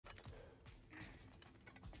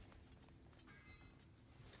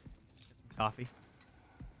coffee.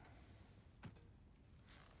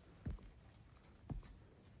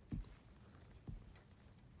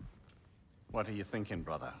 What are you thinking,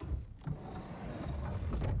 brother?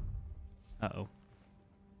 Uh-oh.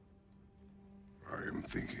 I am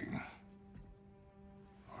thinking.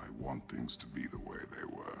 I want things to be the way they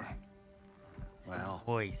were. Well,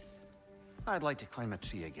 Voice. I'd like to climb a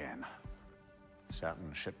tree again.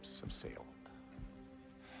 Certain ships have sailed.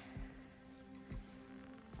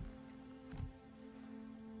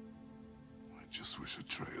 I just wish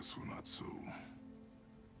Atreus were not so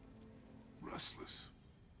restless.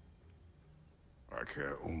 I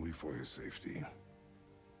care only for his safety.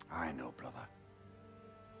 I know, brother.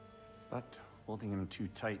 But holding him too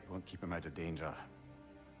tight won't keep him out of danger.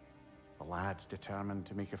 The lad's determined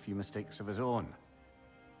to make a few mistakes of his own.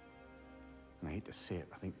 And I hate to say it,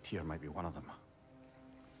 I think Tyr might be one of them.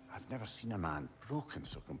 I've never seen a man broken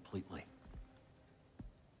so completely.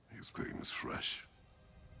 His pain is fresh.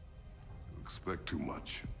 You expect too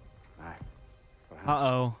much. Aye, perhaps.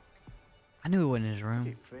 Uh-oh. I knew it wasn't in his room.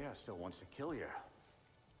 If Freya still wants to kill you,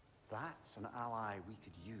 that's an ally we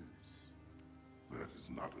could use. That is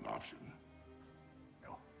not an option.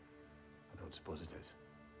 No, I don't suppose it is.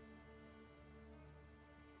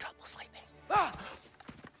 Trouble sleeping. Ah!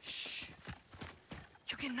 Shh.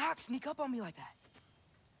 You cannot sneak up on me like that.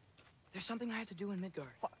 There's something I have to do in Midgard.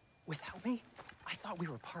 What? Without me? I thought we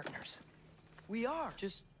were partners. We are.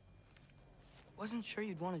 Just wasn't sure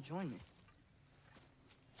you'd want to join me.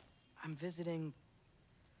 I'm visiting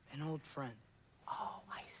an old friend. Oh,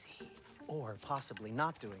 I see. Or possibly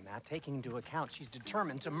not doing that, taking into account she's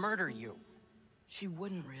determined to murder you. She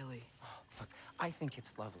wouldn't really. Oh, look, I think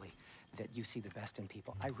it's lovely that you see the best in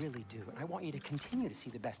people. I really do. And I want you to continue to see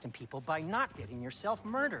the best in people by not getting yourself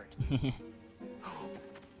murdered.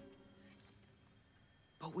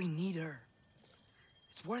 But we need her.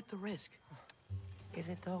 It's worth the risk. Is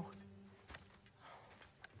it, though?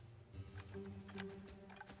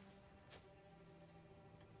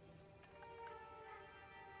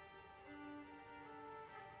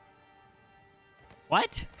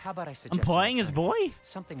 What? How about I suggest I'm playing his boy?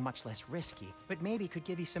 something much less risky, but maybe could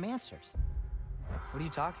give you some answers. What are you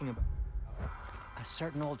talking about? A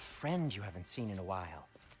certain old friend you haven't seen in a while.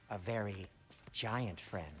 A very giant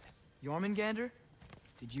friend. Jormungandr?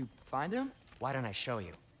 Did you find him? Why don't I show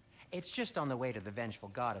you? It's just on the way to the vengeful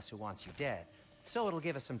goddess who wants you dead. So it'll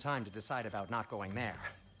give us some time to decide about not going there.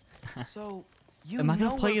 So, you Am I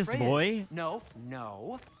gonna know play where his Freya boy? is. No,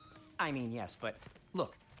 no. I mean, yes, but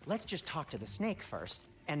look, let's just talk to the snake first,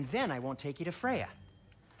 and then I won't take you to Freya.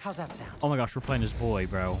 How's that sound? Oh my gosh, we're playing his boy,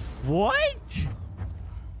 bro. What?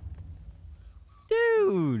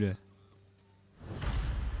 Dude.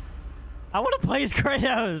 I want to play as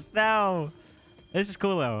Kratos. No. This is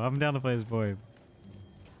cool, though. I'm down to play as boy.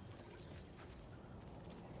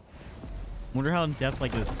 Wonder how in depth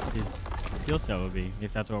like his skill set would be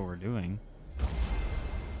if that's what we're doing.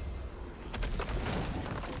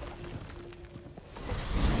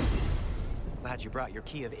 Glad you brought your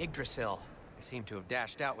key of Yggdrasil. I seem to have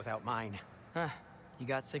dashed out without mine. Huh. You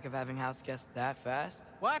got sick of having house guests that fast?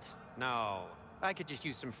 What? No. I could just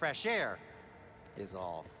use some fresh air, is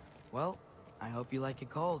all. Well, I hope you like it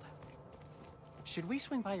cold. Should we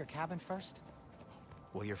swing by your cabin first?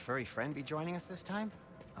 Will your furry friend be joining us this time?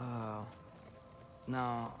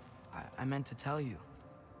 No, I meant to tell you.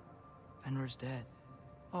 Fenrir's dead.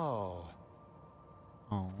 Oh.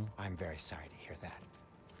 Oh. I'm very sorry to hear that.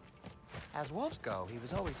 As wolves go, he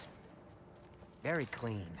was always very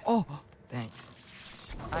clean. Oh,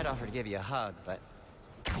 thanks. I'd offer to give you a hug, but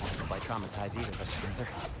I won't quite traumatize either of us further.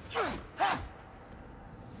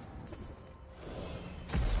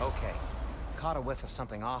 Okay. Caught a whiff of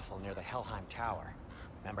something awful near the Helheim Tower.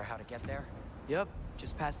 Remember how to get there? Yep,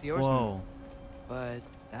 just past the oarsman. Whoa. But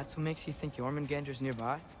that's what makes you think Jormungandr's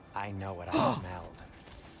nearby? I know what I smelled.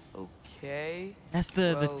 Okay. That's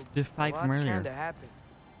Well, the fight from a lot's earlier. kinda happened,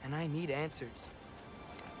 and I need answers.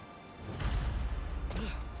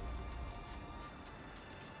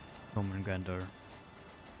 Jormungandr.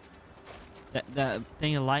 That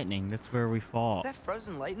thing of lightning, that's where we fall. Is that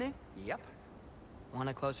frozen lightning? Yep. Want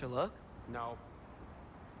a closer look? No.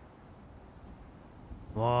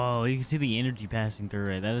 Whoa, you can see the energy passing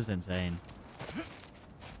through it. That is insane.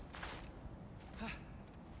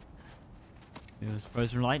 It was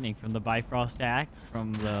frozen lightning from the Bifrost axe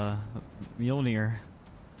from the Mjolnir.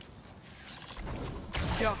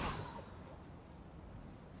 Yeah.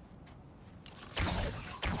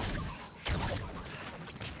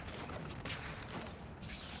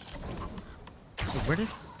 So where does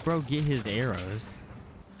bro get his arrows?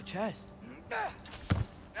 The chest.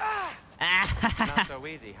 Not so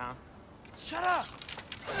easy, huh? Shut up!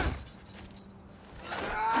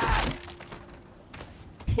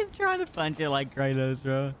 I'm trying to punch it like Kratos,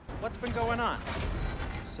 bro. What's been going on?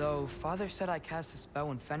 So, Father said I cast a spell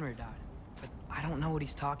when Fenrir died, but I don't know what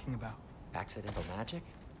he's talking about. Accidental magic?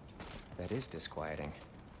 That is disquieting.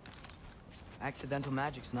 Accidental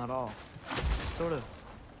magic's not all. I sort of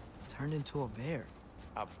turned into a bear.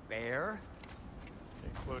 A bear?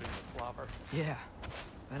 Including the slobber. Yeah,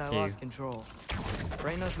 but I lost control.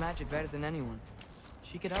 Frey knows magic better than anyone.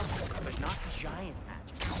 She could help me. But not giant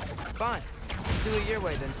magic. Fine. Do it your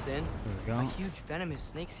way then, Sin. There we A go. huge venomous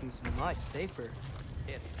snake seems much safer.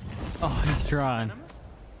 Oh, he's trying.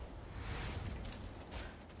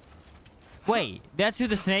 Wait, that's who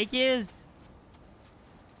the snake is?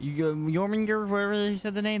 Jorminger, whatever they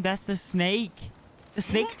said the name? That's the snake. The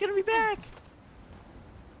snake's gonna be back.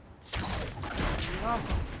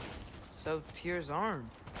 So, Tyr's arm.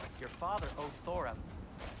 Your father owed Thor a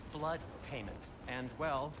blood payment. And,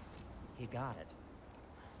 well, he got it.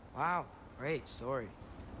 Wow, great story.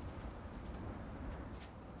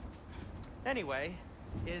 Anyway,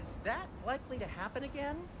 is that likely to happen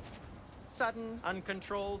again? Sudden,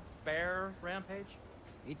 uncontrolled bear rampage?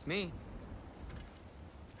 Beats me.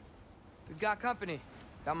 We've got company.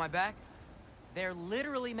 Got my back? They're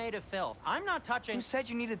literally made of filth. I'm not touching... Who said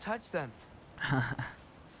you need to touch them?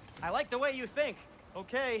 I like the way you think.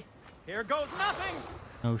 Okay, here goes nothing!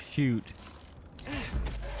 Oh, shoot.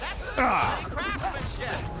 That's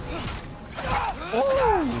craftsmanship!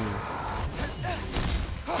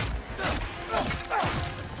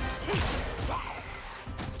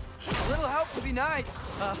 A little help would be nice.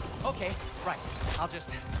 Okay, right. I'll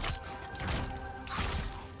just...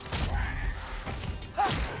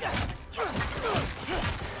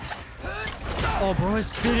 Oh, bro, his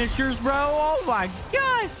finishers, bro. Oh, my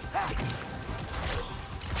gosh.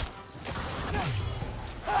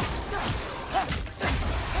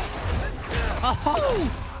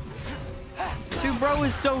 Oh! Dude, bro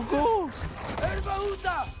is so cool.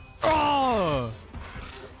 Oh!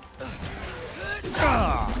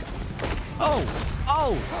 Oh!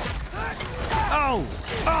 Oh! Oh!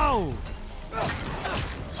 Oh!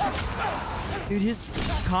 Dude, his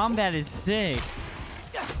combat is sick.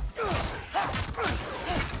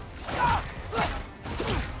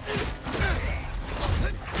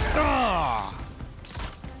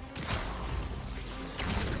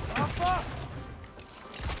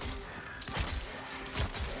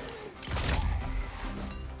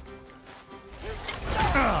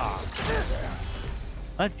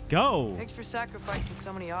 Let's go. Thanks for sacrificing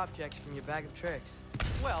so many objects from your bag of tricks.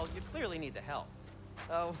 Well, you clearly need the help.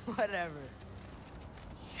 Oh, whatever.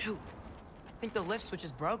 Shoot. I think the lift switch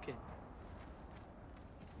is broken.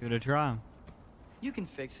 Give it a try. You can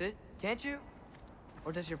fix it, can't you?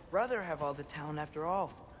 Or does your brother have all the talent after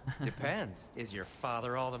all? Depends. Is your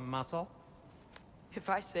father all the muscle?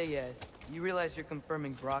 If I say yes, you realize you're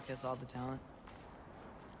confirming Brock has all the talent?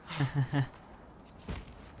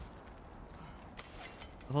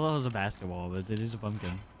 I thought that was a basketball, but it is a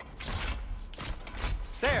pumpkin.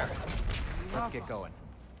 There! Let's get going.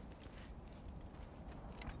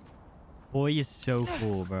 Boy is so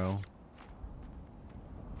cool, bro.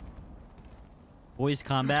 Boy's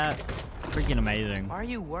combat, freaking amazing. Why are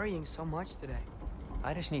you worrying so much today?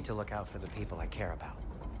 I just need to look out for the people I care about.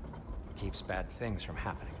 Keeps bad things from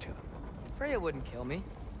happening to them. Freya wouldn't kill me.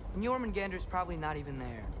 And Jormungandr's probably not even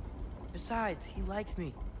there. Besides, he likes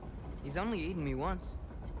me. He's only eaten me once.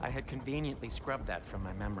 I had conveniently scrubbed that from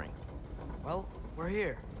my memory. Well, we're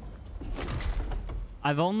here.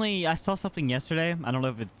 I saw something yesterday. I don't know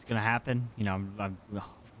if it's gonna happen. You know, I'm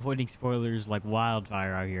avoiding spoilers like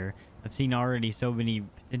wildfire out here. I've seen already so many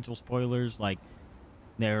potential spoilers, like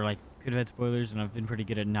they're like could have had spoilers, and I've been pretty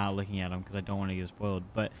good at not looking at them because I don't want to get spoiled.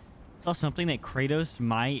 But I saw something that Kratos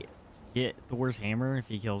might get Thor's hammer if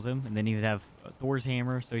he kills him, and then he would have Thor's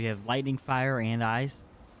hammer, so he has lightning, fire, and ice.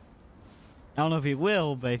 I don't know if he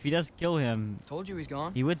will, but if he does kill him, Told you he's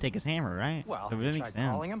gone. he would take his hammer, right? Well, so it you makes tried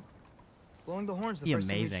sense. calling him? Blowing the horn's the Be first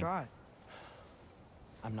thing we amazing. tried.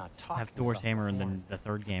 I'm not talking Have Thor's about hammer the in horn. the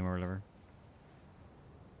third game or whatever.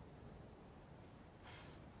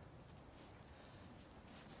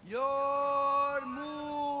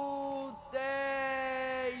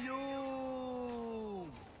 Yormuteyum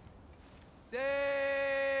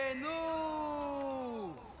Senu.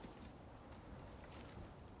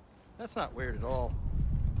 That's not weird at all.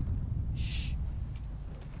 Shh.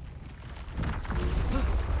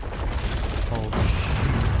 Oh,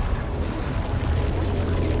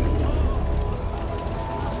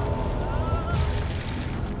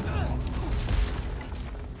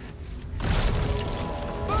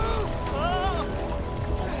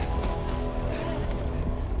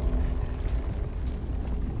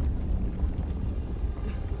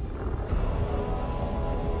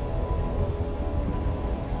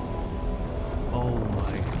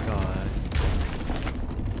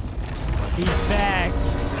 He's back.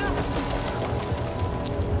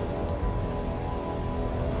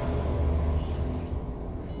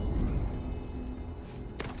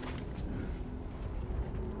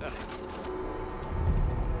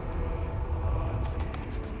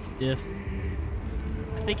 Yes.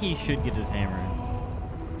 I think he should get his hammer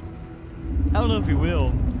in. I don't know if he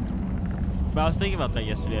will. But I was thinking about that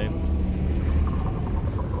yesterday.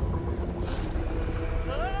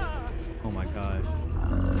 Oh my gosh.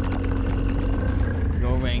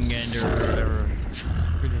 Gorangander or whatever.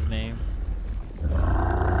 What's his name?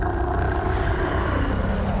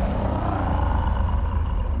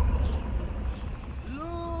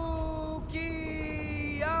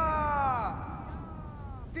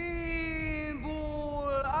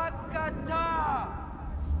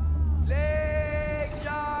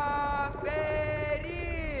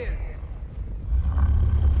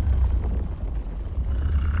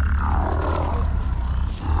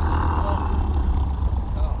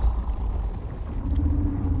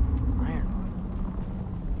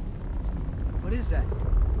 What is that?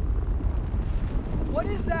 What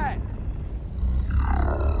is that?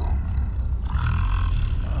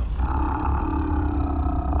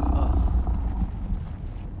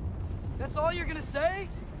 That's all you're gonna say?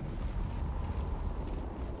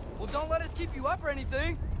 Well, don't let us keep you up or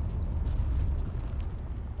anything.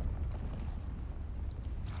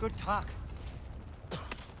 Good talk.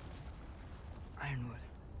 Ironwood.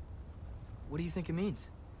 What do you think it means?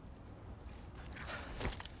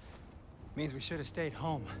 Means we should have stayed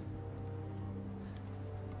home.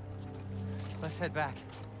 Let's head back.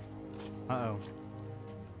 Uh-oh.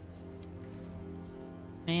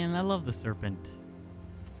 Man, I love the serpent.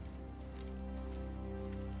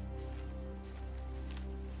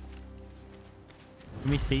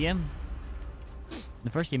 Can we see him? In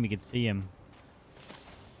the first game, you could see him.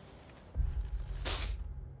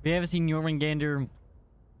 We haven't seen Jormungandr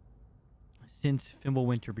since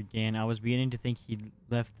Fimbulwinter began. I was beginning to think he'd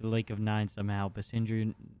left the Lake of Nine somehow, but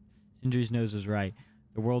Sindri's nose was right.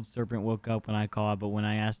 The world serpent woke up when I called, but when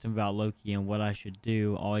I asked him about Loki and what I should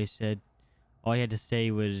do, all he had to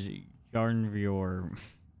say was Yarnvjor.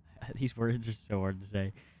 These words are so hard to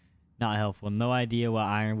say. Not helpful. No idea what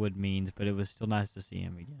Ironwood means, but it was still nice to see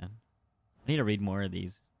him again. I need to read more of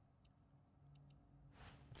these.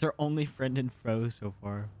 It's our only friend and foe so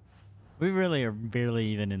far. We really are barely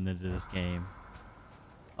even into this game.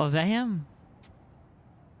 Oh, is that him?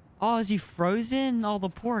 Oh, is he frozen? Oh, the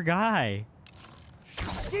poor guy.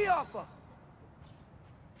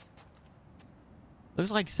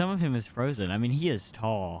 Looks like some of him is frozen. I mean, he is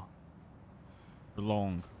tall. Or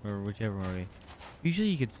long. Or whichever way. Usually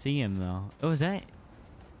you could see him, though. Oh, is that...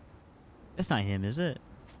 That's not him, is it?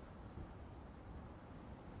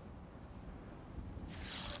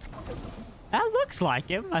 That looks like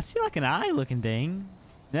him. I see like an eye looking thing.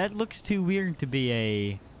 That looks too weird to be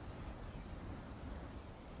a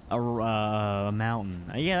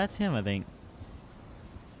mountain. Yeah, that's him, I think.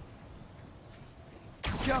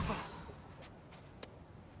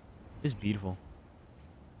 It's beautiful.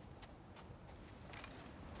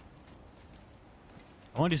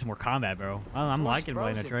 I want to do some more combat, bro. I'm liking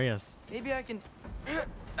playing Atreus. Maybe I can...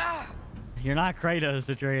 You're not Kratos,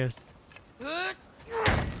 Atreus.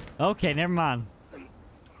 Okay, never mind.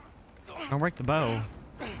 Don't break the bow.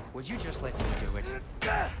 Would you just let me do it?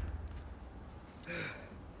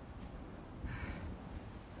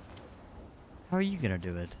 How are you gonna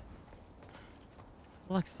do it?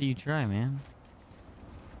 I'd like to see you try, man.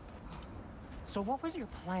 So what was your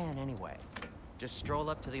plan anyway? Just stroll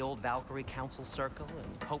up to the old Valkyrie Council Circle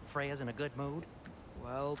and hope Freya's in a good mood?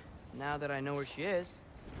 Well, now that I know where she is,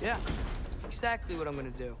 yeah, exactly what I'm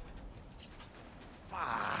gonna do.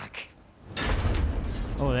 Fuck.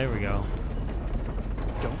 Oh, there we go.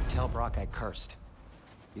 Don't tell Brock I cursed.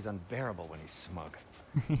 He's unbearable when he's smug.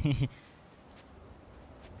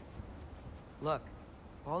 Look,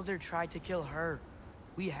 Baldur tried to kill her.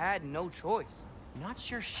 We had no choice. Not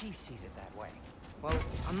sure she sees it that way. Well,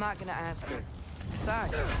 I'm not gonna ask her.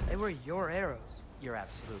 Besides, they were your arrows. You're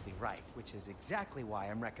absolutely right, which is exactly why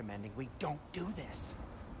I'm recommending we don't do this.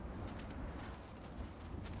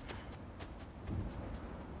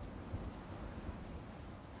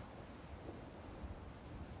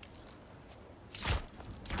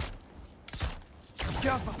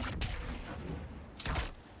 Jaffa!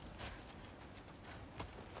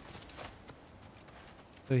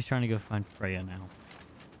 So he's trying to go find Freya now.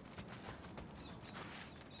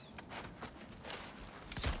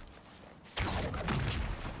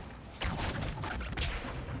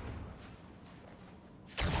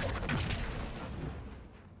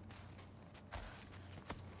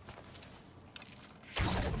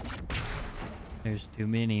 There's too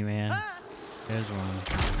many, man. There's one.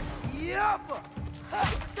 Yappa!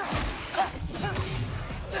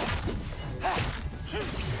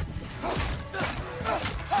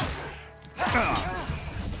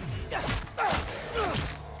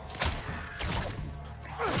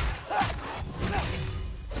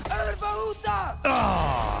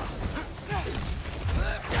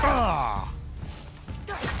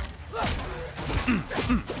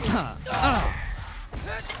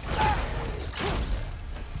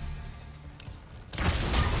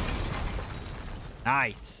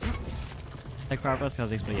 Nice. Like Barbos, because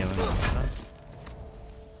they yeah.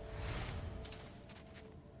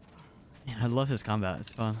 Man, I love his combat. It's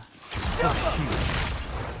fun.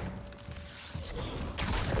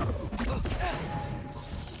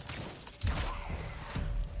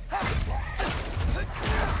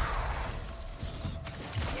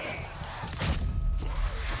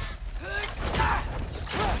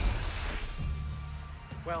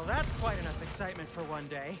 Well, that's quite enough excitement for one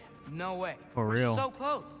day. No way. For We're real. so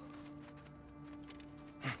close.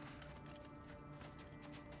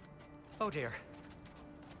 Oh dear.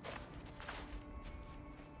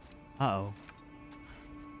 Uh-oh.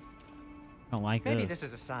 Don't like Maybe this. this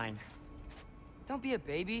is a sign. Don't be a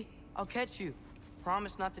baby. I'll catch you.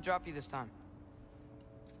 Promise not to drop you this time.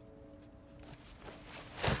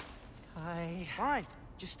 Fine.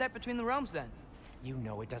 Just step between the realms then. You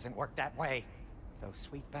know it doesn't work that way. Though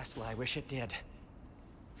sweet Bessel, I wish it did.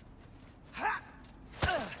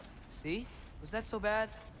 See? Was that so bad?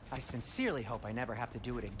 I sincerely hope I never have to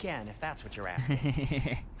do it again, if that's what you're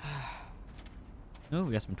asking. Oh,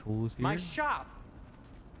 we got some tools here. My shop!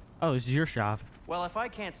 Oh, this is your shop. Well, if I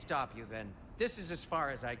can't stop you, then this is as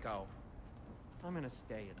far as I go. I'm gonna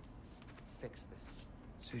stay and fix this.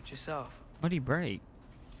 Suit yourself. What do you break?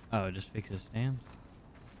 Oh, just fix his stand.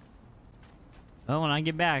 Oh, when I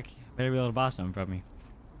get back, better be able to buy something from me.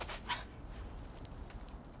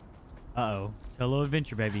 Uh-oh. Solo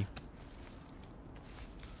adventure, baby.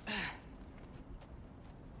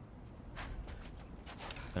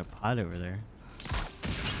 Got a pot over there.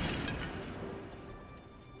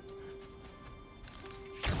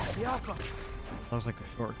 Looks like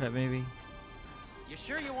a shortcut, maybe. You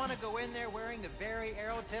sure you want to go in there wearing the very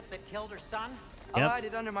arrow tip that killed her son? I'll Yep. hide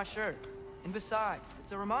it under my shirt. And besides,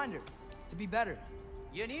 it's a reminder to be better.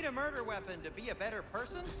 You need a murder weapon to be a better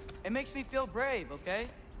person? It makes me feel brave, okay?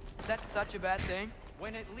 Is that such a bad thing?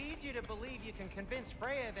 When it leads you to believe you can convince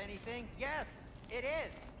Freya of anything, yes, it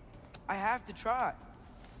is. I have to try.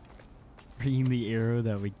 Bringing the arrow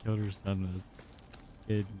that we killed her son with.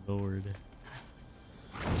 Good lord.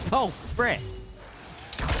 Oh, frick!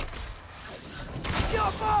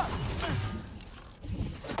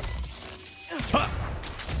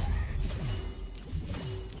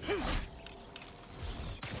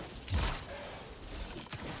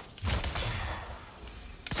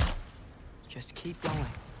 Just keep going.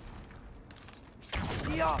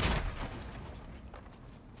 Yeah.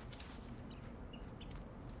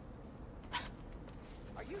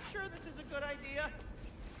 Are you sure this is a good idea?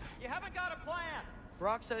 You haven't got a plan.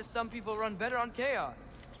 Brock says some people run better on chaos.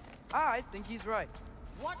 I think he's right.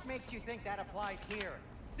 What makes you think that applies here?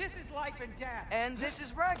 This is life and death. And this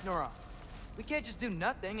is Ragnarok. We can't just do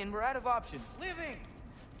nothing, and we're out of options. Living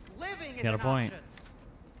is Got a an point. option.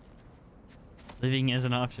 Living is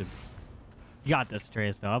an option. You got this,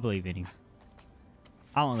 Atreus, though. I believe in you.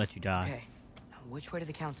 I won't let you die. Okay, now which way to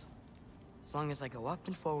the council? As long as I go up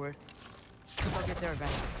and forward, I think I'll get there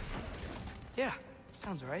eventually. Yeah,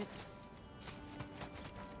 sounds right.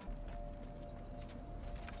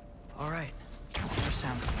 All right, first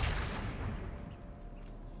sound.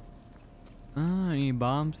 Any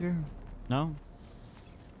bombs here? No?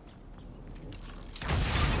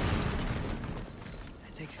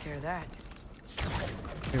 That takes care of that.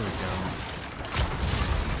 Here we go.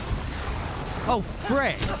 Oh,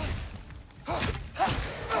 frick!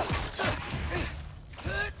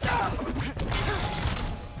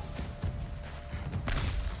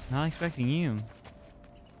 Not expecting you.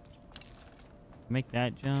 Make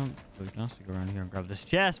that jump. So we can also go around here and grab this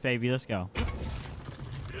chest, baby. Let's go.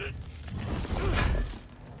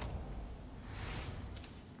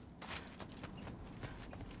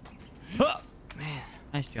 Huh! Man,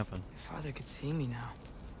 Nice jumping. if Father could see me now,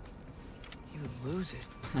 he would lose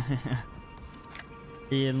it.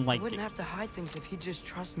 He didn't I like wouldn't it. have to hide things if he'd just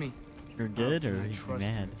trust me. You're good or I he's trust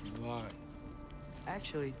mad? you if you lie.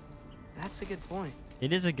 Actually, that's a good point.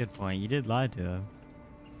 It is a good point. You did lie to him.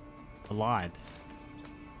 A lot.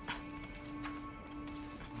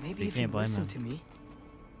 Maybe You if you can't blame listened him. to me.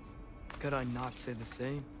 Could I not say the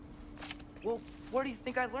same? Well, where do you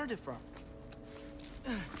think I learned it from?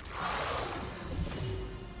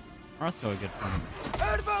 That's still a good point.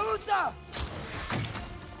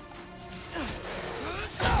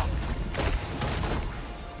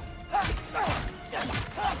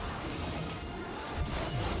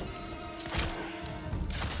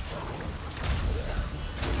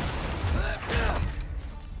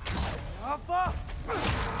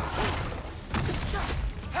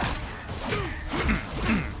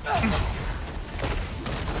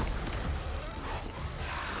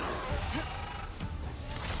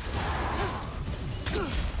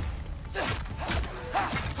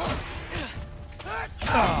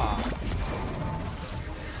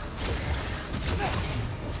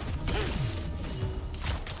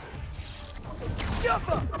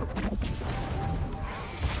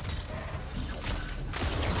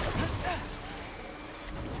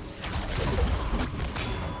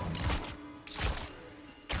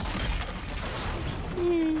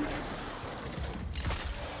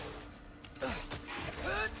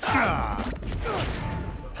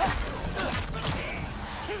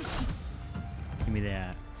 Give me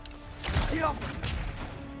that.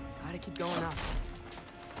 Gotta keep going up.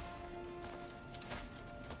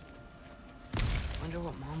 Wonder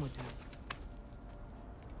what Mom would do.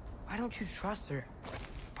 Why don't you trust her?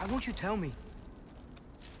 Why won't you tell me?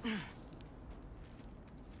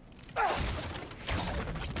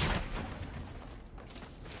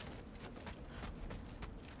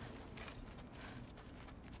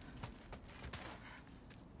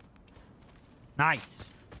 Nice.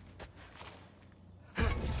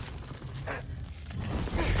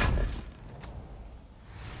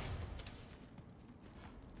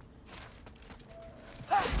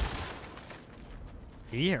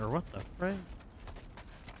 Yeah, what the frick?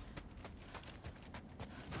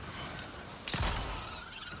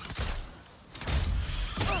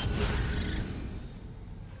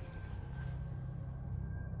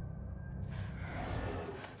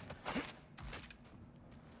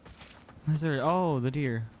 Is there? Oh, the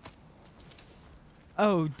deer.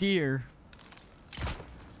 Oh dear.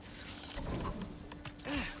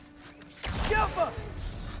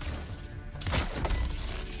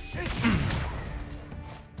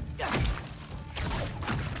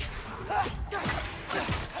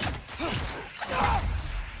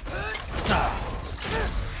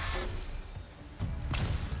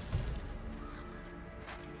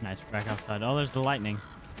 Nice, back outside. Oh, there's the lightning.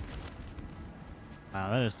 Wow,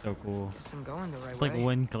 that is so cool. Guess I'm going the right It's like way.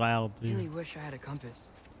 wind cloud. Really wish I had a compass.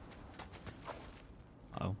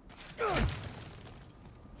 Oh. Well,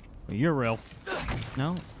 you're real.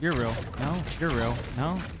 No, you're real. No, you're real.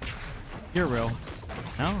 No, you're real.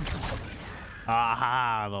 No.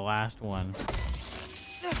 Aha, the last one.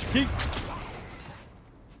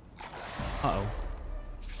 Uh-oh.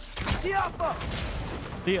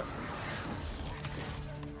 See ya.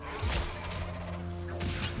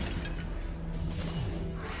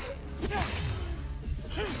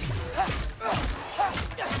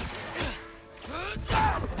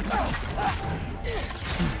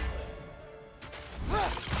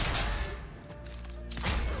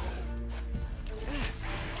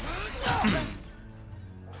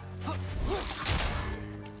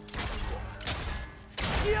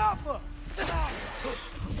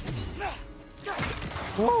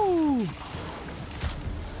 Woo!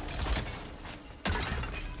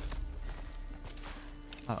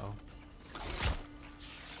 Uh-oh.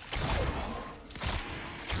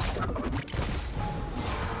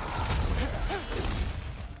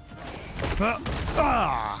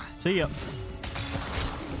 See ya.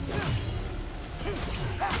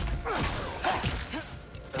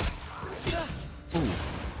 Ooh,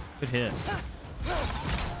 good hit.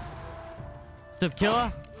 What's up,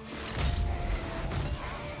 killer?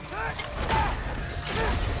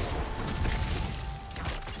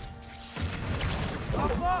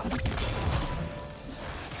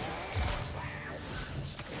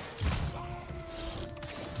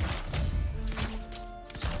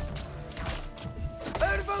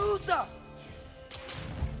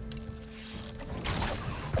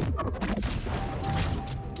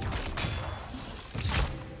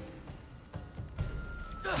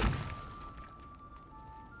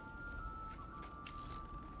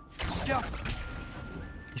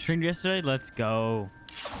 You streamed yesterday? Let's go.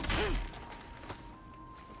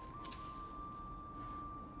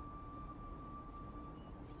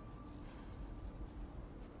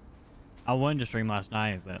 I wanted to stream last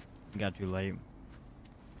night, but it got too late.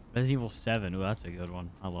 Resident Evil 7. Ooh, that's a good one.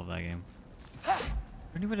 I love that game. Is there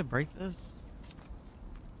any way to break this?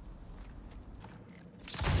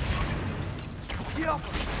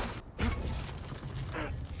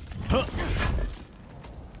 Huh.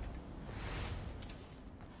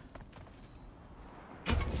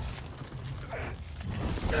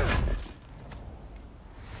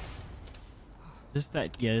 Just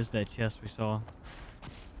that, yeah, is that chest we saw.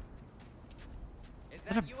 Is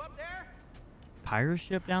that that a- you up there? Pirate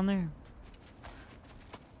ship down there?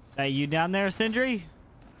 That you down there, Sindri?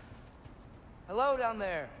 Hello down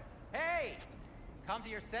there. Hey! Come to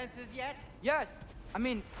your senses yet? Yes. I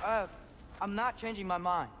mean, I'm not changing my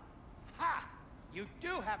mind. Ha! You do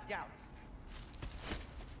have doubts.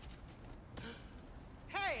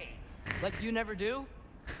 Hey! Like you never do?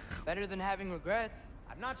 Better than having regrets.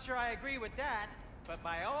 I'm not sure I agree with that, but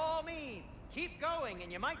by all means, keep going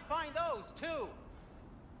and you might find those too.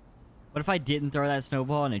 What if I didn't throw that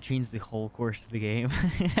snowball and it changed the whole course of the game?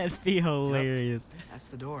 That'd be hilarious. That's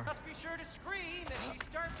the door. Just be sure to scream if she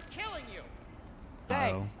starts killing you.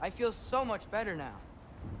 Thanks. I feel so much better now.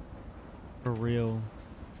 For real.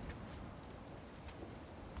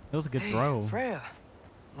 That was a good Hey, throw. Freya.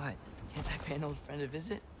 What? Can't I pay an old friend a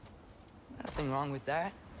visit? Nothing wrong with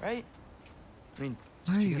that, right? I mean,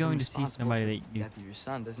 Why just are you because I'm going to see responsible somebody for that the you death of your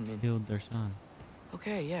son doesn't mean. killed their son?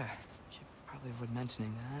 Okay, yeah. Should probably avoid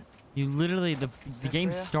mentioning that. You literally, the that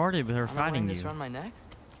game Freya? started with her Am I wearing fighting this you. around my neck?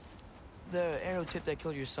 The arrow tip that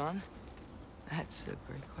killed your son? That's a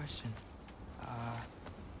great question.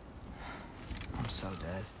 I'm so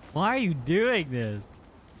dead. Why are you doing this?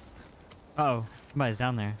 Uh oh, somebody's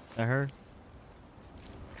down there. Is that her?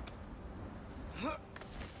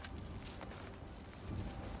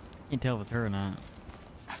 Can't tell if it's her or not.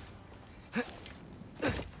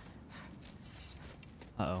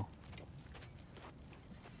 Uh-oh.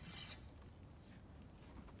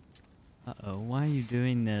 Uh-oh, why are you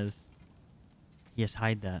doing this? Yes,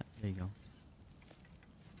 hide that. There you go.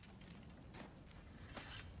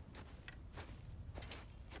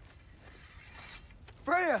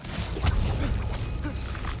 Freya!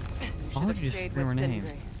 Why would you just scream her name?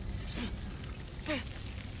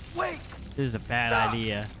 Wait! This is a bad Stop!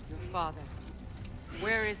 idea. Your father.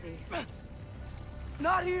 Where is he?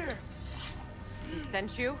 Not here! He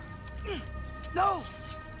sent you? No!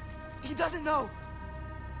 He doesn't know!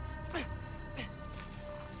 You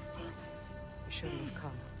shouldn't have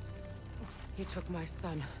come. He took my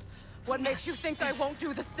son. What makes you think I won't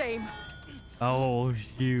do the same? Oh,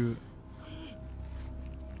 shoot.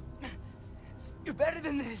 You're better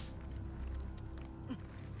than this!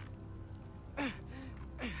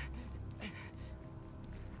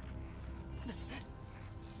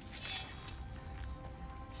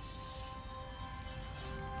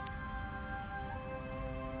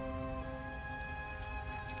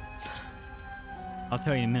 I'll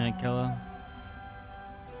tell you in a minute, Killa.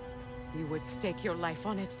 You would stake your life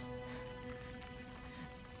on it?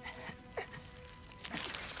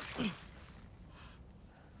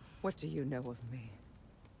 What do you know of me?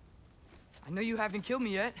 I know you haven't killed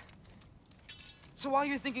me yet. So while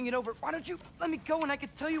you're thinking it over, why don't you let me go and I can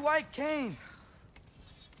tell you why I came?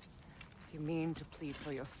 You mean to plead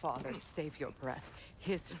for your father, save your breath.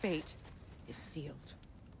 His fate is sealed.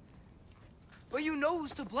 But you know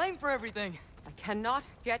who's to blame for everything. I cannot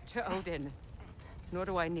get to Odin, nor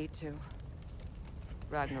do I need to.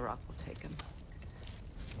 Ragnarok will take him.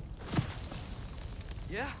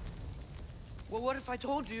 Yeah? Well, what if I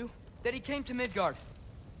told you that he came to Midgard?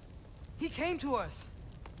 He came to us.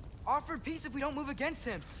 Offered peace if we don't move against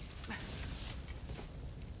him.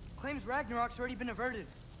 Claims Ragnarok's already been averted.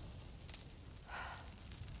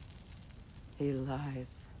 He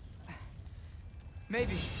lies.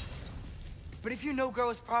 Maybe. But if you know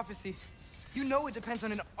Groa's prophecy, you know it depends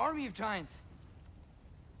on an army of giants.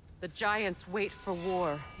 The giants wait for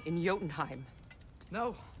war in Jotunheim.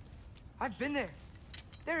 No. I've been there.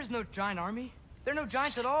 There is no giant army. There are no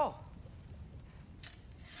giants at all.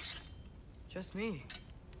 Just me.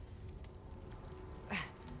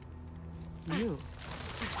 You.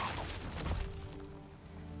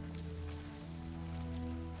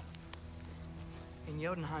 In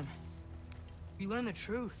Jotunheim, we learn the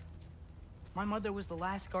truth. My mother was the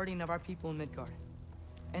last guardian of our people in Midgard.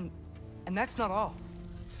 And that's not all.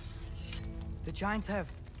 The giants have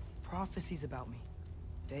prophecies about me.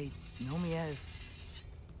 They know me as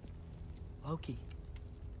Loki.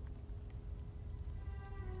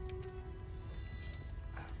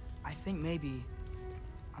 I think maybe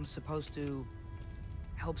I'm supposed to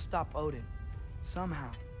help stop Odin, somehow.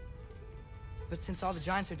 But since all the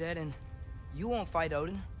giants are dead and you won't fight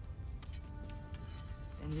Odin,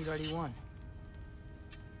 then you'd already won.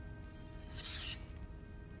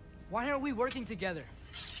 Why aren't we working together?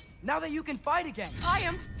 Now that you can fight again! I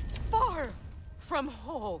am far from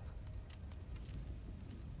whole.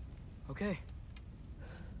 Okay.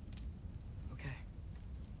 Okay.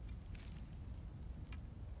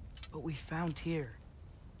 But we found here.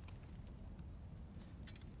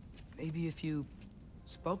 Maybe if you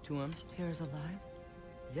spoke to him. Tyr's alive?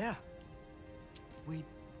 Yeah.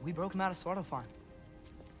 We broke him out of Svartalfheim.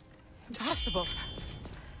 Impossible.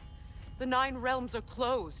 The 9 realms are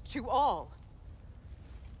closed to all.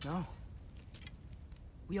 No.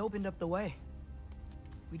 We opened up the way.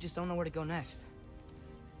 We just don't know where to go next.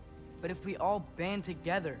 But if we all band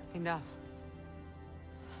together... Enough.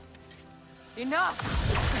 Enough!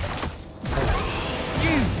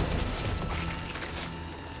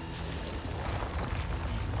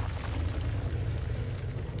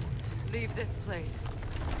 Leave this place.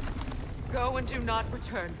 Go and do not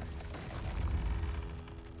return.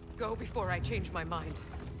 Go before I change my mind.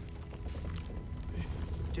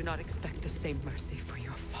 Do not expect the same mercy for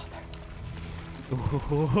your father.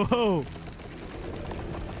 Whoa.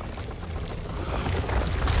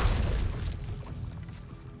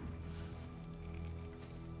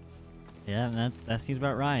 Yeah, that seems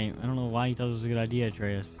about right. I don't know why he thought it was a good idea,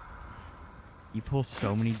 Atreus. You pull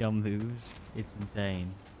so many dumb moves. It's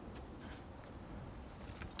insane.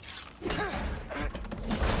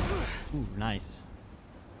 Ooh, nice.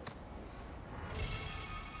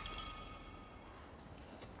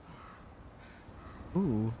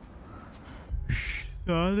 Ooh.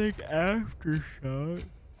 Sonic Aftershock.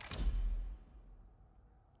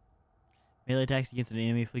 Melee attacks against an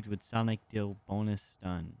enemy afflicted with Sonic deal bonus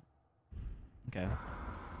stun. Okay.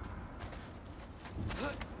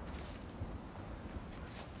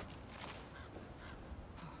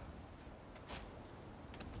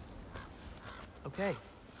 Okay,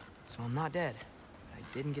 so I'm not dead. But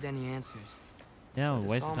I didn't get any answers. Yeah, So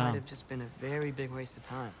waste this all of might time. have just been a very big waste of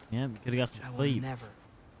time. Yeah, we could have got Which I some will sleep. never,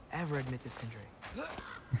 ever admit to Sindri.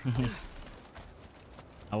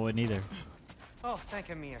 I wouldn't either. Oh, thank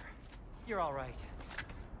Amir. You're all right.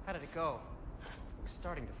 How did it go? I'm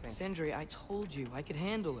starting to think. Sindri, I told you I could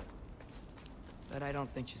handle it. But I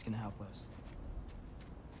don't think she's gonna help us.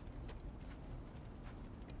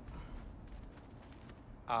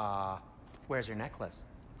 Where's your necklace?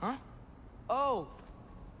 Huh? Oh!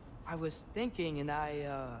 I was thinking and I,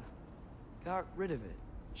 got rid of it.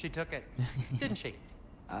 She took it, didn't she?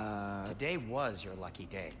 Today was your lucky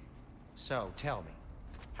day. So, tell me,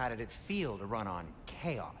 how did it feel to run on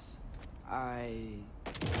chaos?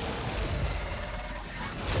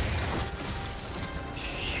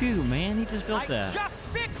 Shoot, man, he just built that. Just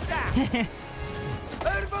fixed that!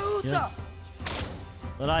 Yep.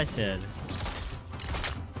 What I said.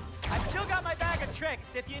 I've still got my bag of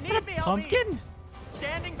tricks. If you need me, I'll Pumpkin? be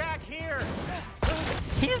standing back here.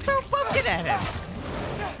 He just threw a pumpkin at him.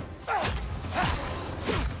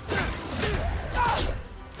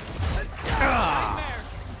 Nightmares.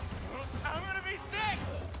 I'm gonna be sick.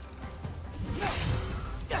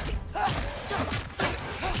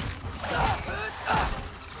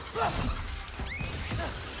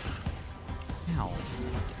 Ow.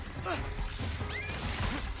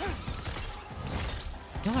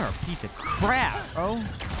 Y'all are a piece of crap, bro.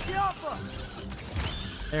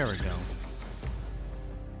 There we go.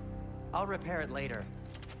 I'll repair it later.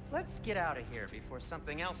 Let's get out of here before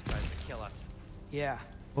something else tries to kill us. Yeah,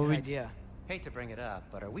 Well, good we- idea. Hate to bring it up,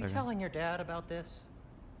 but are we Okay. telling your dad about this?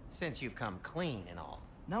 Since you've come clean and all.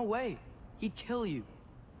 No way. He'd kill you.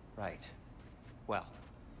 Right. Well,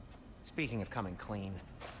 speaking of coming clean,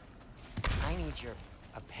 I need your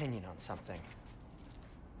opinion on something.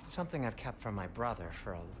 Something I've kept from my brother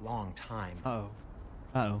for a long time. Uh-oh.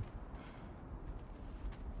 Uh-oh.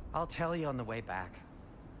 I'll tell you on the way back.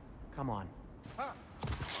 Come on.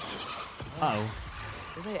 Uh-oh.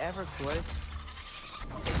 Do they ever quit?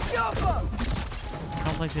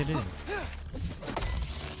 Sounds like they did.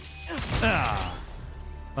 Ah.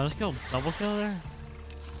 I just killed double kill there?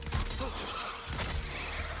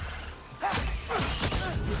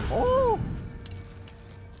 Oh!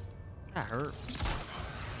 That hurt.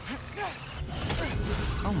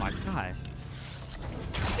 Oh my god.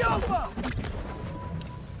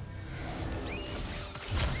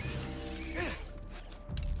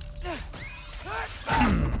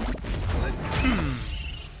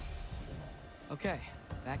 Okay,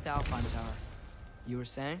 back to Alpine Tower. You were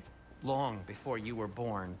saying? Long before you were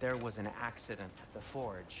born, there was an accident at the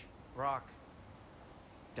forge. Brock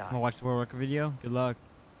died. Wanna watch the World Record video? Good luck.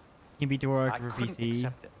 Can you beat the World I Record for couldn't PC?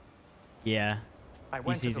 accept it. Yeah. I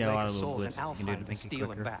went to PC's the got a Lake lot of of little Souls in glitches you can do to Alfheim to make it steal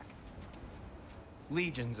quicker. it back.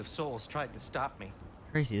 Legions of souls tried to stop me.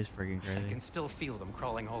 Crazy is freaking I crazy. can still feel them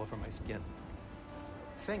crawling all over my skin.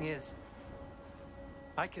 Thing is,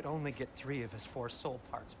 I could only get 3 of his 4 soul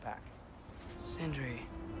parts back. Sindri.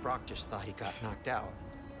 Brock just thought he got knocked out.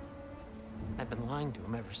 I've been lying to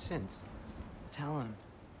him ever since. Tell him.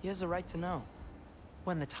 He has a right to know.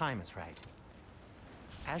 When the time is right.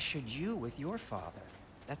 As should you with your father.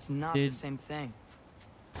 That's not Dude. the same thing.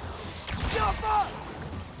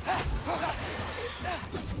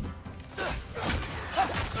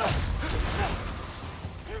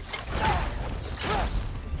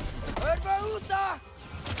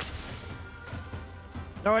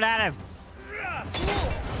 Throw it at him.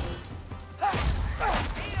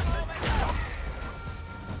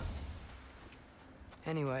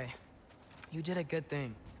 Anyway, you did a good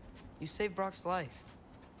thing. You saved Brock's life.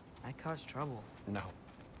 I caused trouble. No.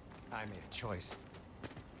 I made a choice.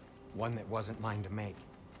 One that wasn't mine to make.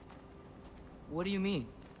 What do you mean?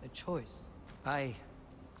 A choice? I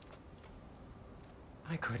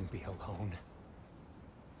couldn't be alone.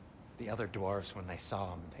 The other dwarves, when they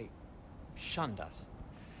saw him, they shunned us.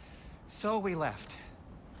 So we left.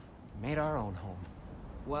 Made our own home.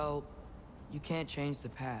 Well, you can't change the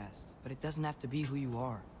past, but it doesn't have to be who you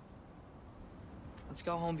are. Let's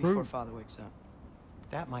go home before Father wakes up.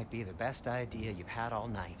 That might be the best idea you've had all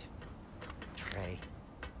night. Trey.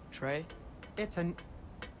 Trey? It's an...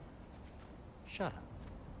 Shut up.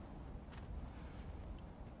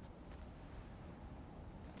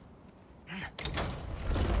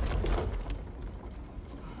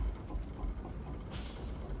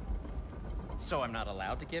 So I'm not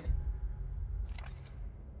allowed to give you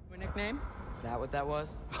a nickname? Is that what that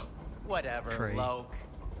was? Whatever, Trey. Loke.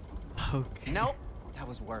 Okay. Nope, that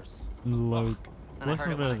was worse. Loke. And I What's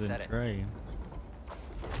heard it better when I than said it. Trey?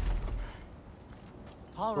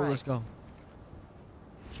 All Oh, right. let's go.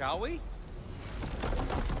 Shall we?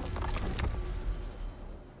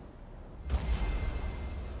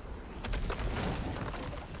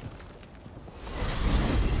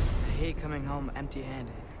 I hate coming home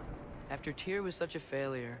empty-handed. After Tyr was such a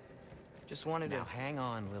failure, just wanted Now to... hang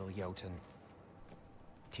on, little Jotun.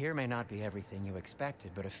 Tyr may not be everything you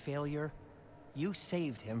expected, but a failure? You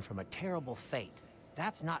saved him from a terrible fate.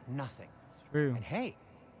 That's not nothing. True. And hey,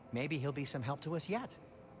 maybe he'll be some help to us yet.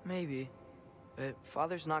 Maybe. But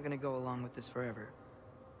Father's not gonna go along with this forever.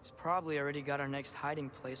 He's probably already got our next hiding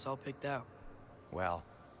place all picked out. Well,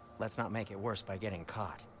 let's not make it worse by getting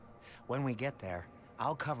caught. When we get there,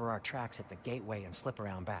 I'll cover our tracks at the gateway and slip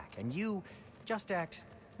around back. And you just act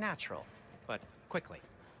natural, but quickly.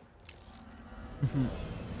 Here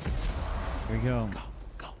we go. Go,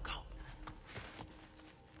 go, go.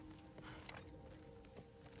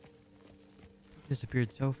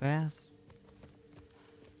 Disappeared so fast.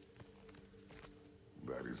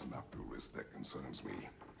 That is not the risk that concerns me.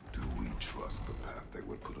 Do we trust the path they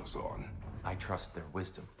would put us on? I trust their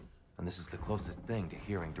wisdom, and this is the closest thing to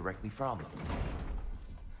hearing directly from them.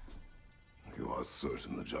 You are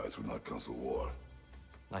certain the Giants would not counsel war?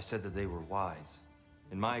 I said that they were wise.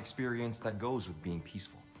 In my experience, that goes with being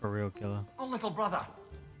peaceful. For real, killer. Oh, little brother.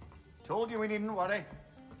 Told you we needn't worry.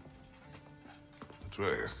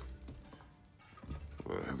 Atreus,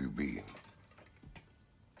 where have you been?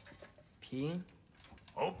 Peeing?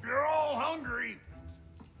 Hope you're all hungry.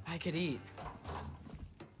 I could eat.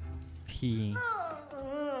 Peeing.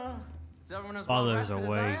 Is everyone as well Father's rested as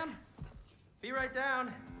I awake. am? Be right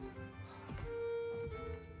down.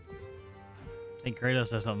 I think Kratos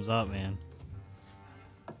says something's up, man.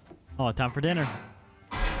 Oh, time for dinner.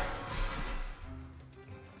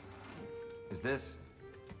 Is this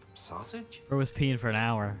sausage? Bro was peeing for an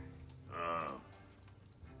hour.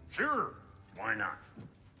 Sure, why not?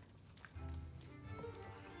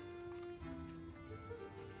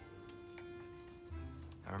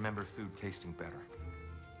 I remember food tasting better.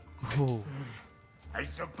 Oh. I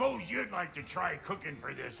suppose you'd like to try cooking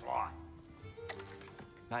for this lot.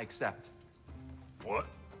 I accept. What?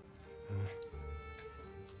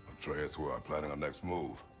 Atreus, we are planning our next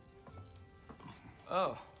move.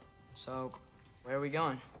 Oh, so where are we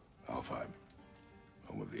going? Alfheim,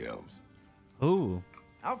 home of the elves. Ooh.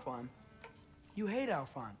 Alfheim? You hate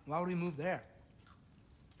Alfheim. Why would we move there?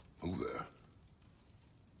 Who there?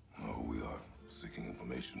 Oh, we are seeking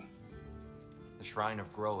information. The Shrine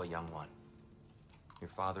of Groa, young one. Your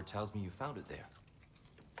father tells me you found it there.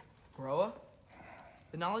 Groa?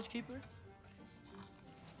 The Knowledge Keeper?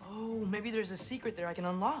 Oh, maybe there's a secret there I can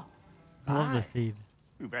unlock. I love the seed.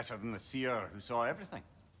 Who better than the seer who saw everything?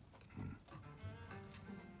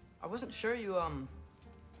 I wasn't sure you,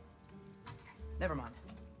 Never mind.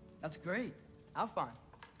 That's great. Alfheim.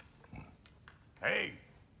 Hey,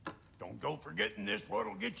 don't go forgetting this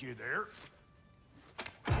what'll get you there.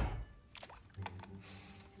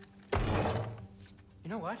 You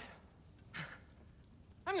know what?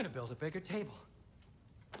 I'm gonna build a bigger table.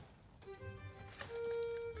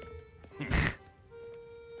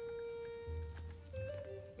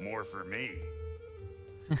 More for me.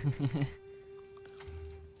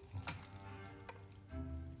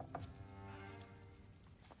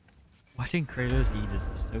 Watching Kratos eat is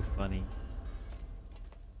just so funny.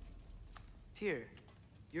 Tyr,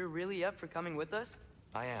 you're really up for coming with us?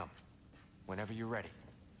 I am. Whenever you're ready.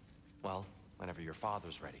 Well, whenever your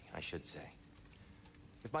father's ready, I should say.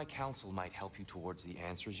 If my counsel might help you towards the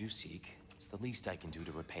answers you seek, it's the least I can do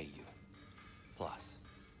to repay you. Plus,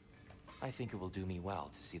 I think it will do me well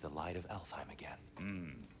to see the light of Elfheim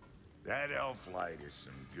again. That elf light is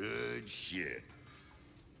some good shit.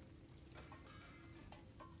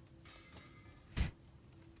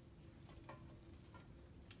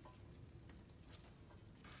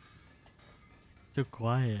 So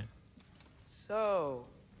quiet. So,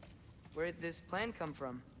 where'd this plan come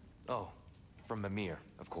from? Oh, from Mimir,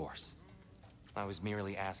 of course. I was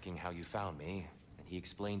merely asking how you found me, and he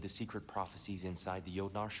explained the secret prophecies inside the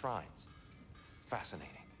Jotnar shrines.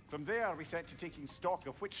 Fascinating. From there, we set to taking stock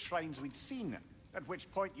of which shrines we'd seen, at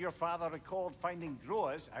which point your father recalled finding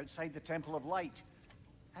Groas outside the Temple of Light.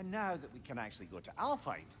 And now that we can actually go to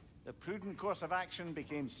Alfheim, the prudent course of action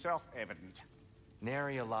became self-evident.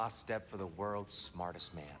 Nary a lost step for the world's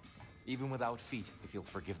smartest man. Even without feet, if you'll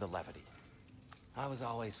forgive the levity. I was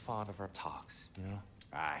always fond of our talks, you know?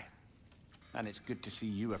 Aye. And it's good to see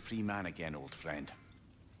you a free man again, old friend.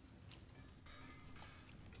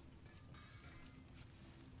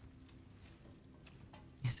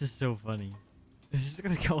 This is so funny. This is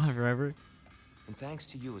gonna go on forever. And thanks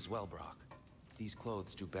to you as well, Brock. These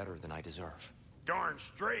clothes do better than I deserve. Darn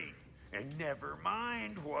straight. And never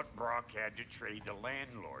mind what Brock had to trade the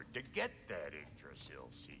landlord to get that Yggdrasil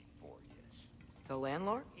seat for you. The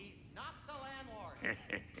landlord? He's not the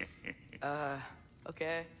landlord.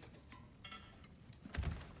 Okay.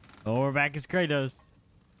 Oh, we're back as Kratos.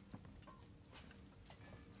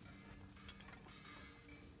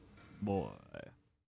 Boy.